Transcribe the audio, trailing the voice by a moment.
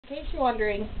case you're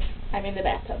wondering, I'm in the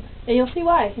bathtub. And you'll see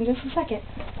why in just a second.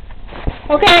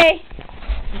 Okay.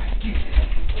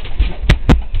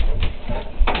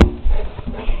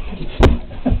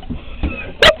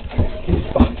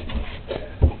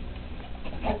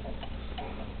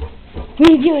 What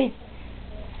are you doing?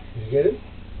 Did you get it?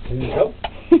 Can you help?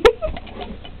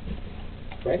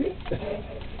 Right?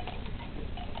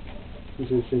 This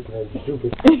is super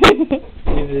stupid. Get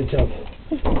in the tub.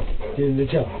 Get in the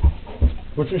tub.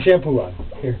 Put some shampoo on.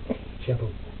 Here. Shampoo.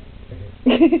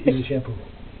 Right here. Use the shampoo.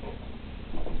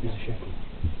 Use the shampoo.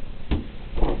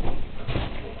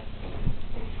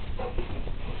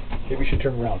 Maybe you should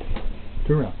turn around.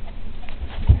 Turn around.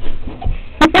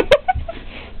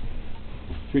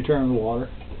 Should we turn on the water?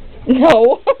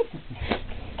 No.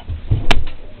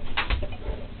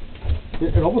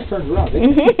 It almost turns around,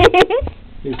 didn't it?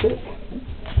 You see it?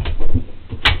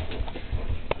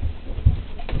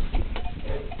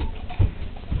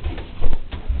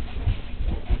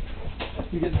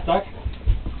 You getting stuck?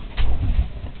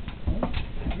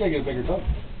 You gotta get a bigger tub.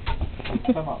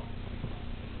 Come out.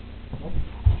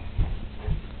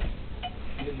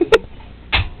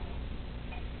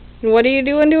 What are you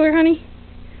doing to her, honey?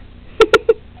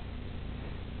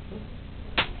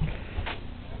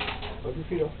 Put your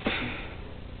feet up.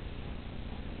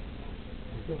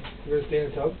 You're gonna stay in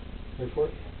the tub? Wait for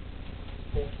it.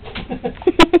 Yeah.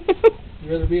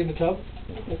 You rather be in the tub?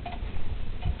 Okay.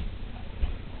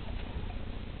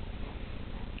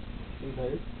 You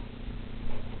tired?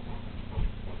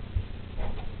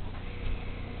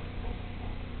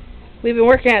 We've been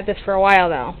working at this for a while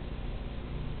now.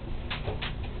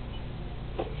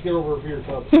 Let's get over here,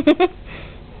 tub.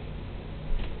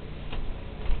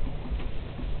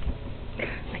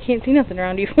 I can't see nothing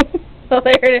around you. Oh,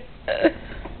 there it is.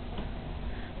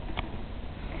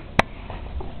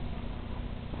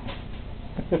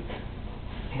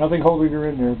 Nothing holding her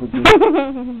in there, but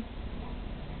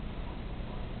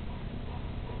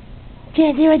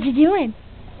Can't see what you're doing.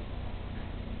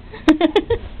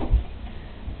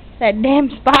 That damn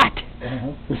spot.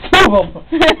 There's two of them.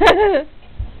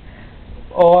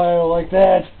 Oh, I don't like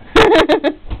that.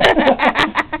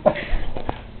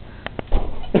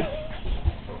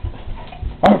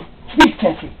 Speak,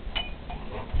 Tessie.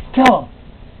 Tell him.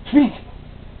 Speak.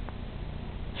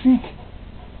 Speak.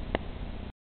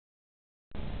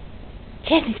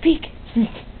 Cassie, speak.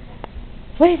 Speak.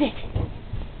 What is it?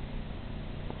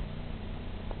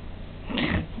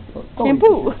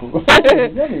 Shampoo.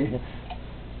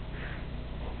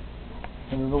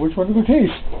 I don't know which one to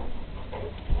taste.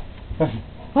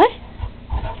 What?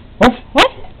 What?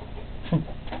 What?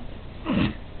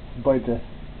 Bite that.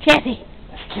 Cassie.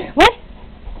 What?